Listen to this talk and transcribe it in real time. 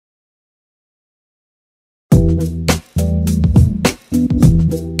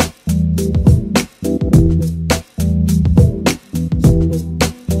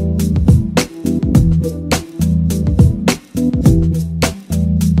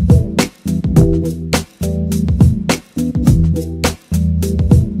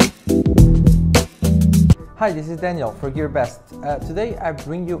Hi, this is Daniel for Gearbest. Today I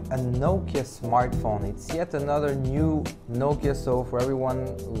bring you a Nokia smartphone. It's yet another new Nokia, so for everyone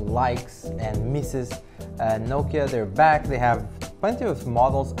who likes and misses Nokia, they're back. They have plenty of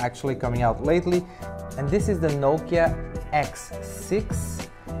models actually coming out lately. And this is the Nokia X6.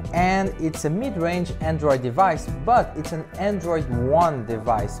 And it's a mid-range Android device, but it's an Android One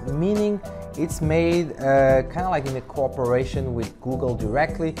device, meaning it's made kind of like in a cooperation with Google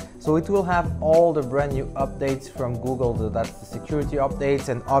directly. So it will have all the brand new updates from Google, that's the security updates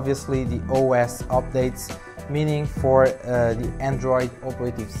and obviously the OS updates, meaning for the Android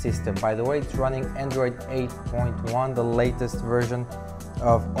operating system. By the way, it's running Android 8.1, the latest version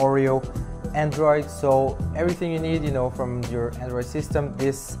of Oreo Android, so everything you need, from your Android system,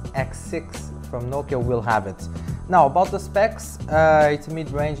 this X6 from Nokia will have it. Now about the specs, it's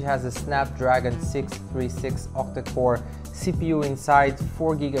mid-range, it has a Snapdragon 636 octa-core CPU inside,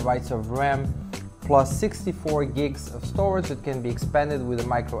 4 GB of RAM, plus 64 gigs of storage that can be expanded with a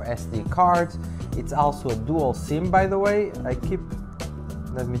microSD card. It's also a dual SIM, by the way.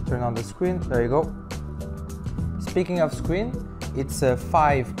 Let me turn on the screen, there you go. Speaking of screen, it's a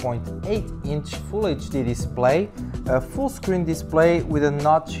 5.8-inch Full HD display, a full screen display with a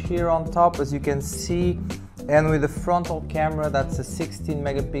notch here on top, as you can see, and with a frontal camera, that's a 16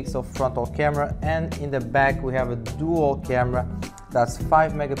 megapixel frontal camera, and in the back we have a dual camera, that's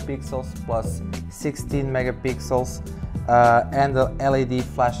 5 megapixels plus 16 megapixels, and the LED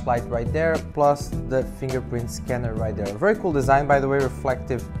flashlight right there, plus the fingerprint scanner right there. Very cool design, by the way,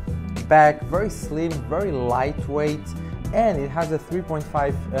 reflective back, very slim, very lightweight. And it has a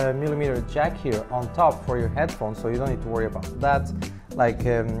 3.5 millimeter jack here on top for your headphones, so you don't need to worry about that, like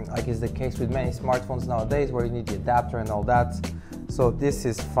is the case with many smartphones nowadays where you need the adapter and all that. So this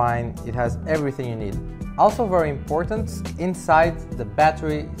is fine, it has everything you need. Also very important, inside the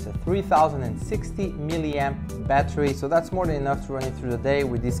battery, it's a 3060 milliamp battery, so that's more than enough to run you through the day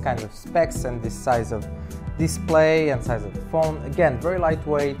with this kind of specs and this size of display and size of the phone. Again, very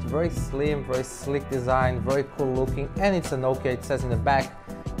lightweight, very slim, very slick design, very cool looking, and it's a Nokia. It says in the back,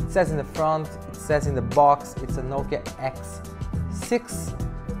 it says in the front, it says in the box, it's a Nokia X6.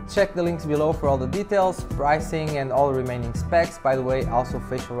 Check the links below for all the details, pricing and all the remaining specs. By the way, also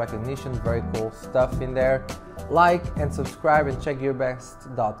facial recognition, very cool stuff in there. Like and subscribe and check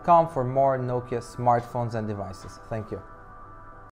gearbest.com for more Nokia smartphones and devices. Thank you.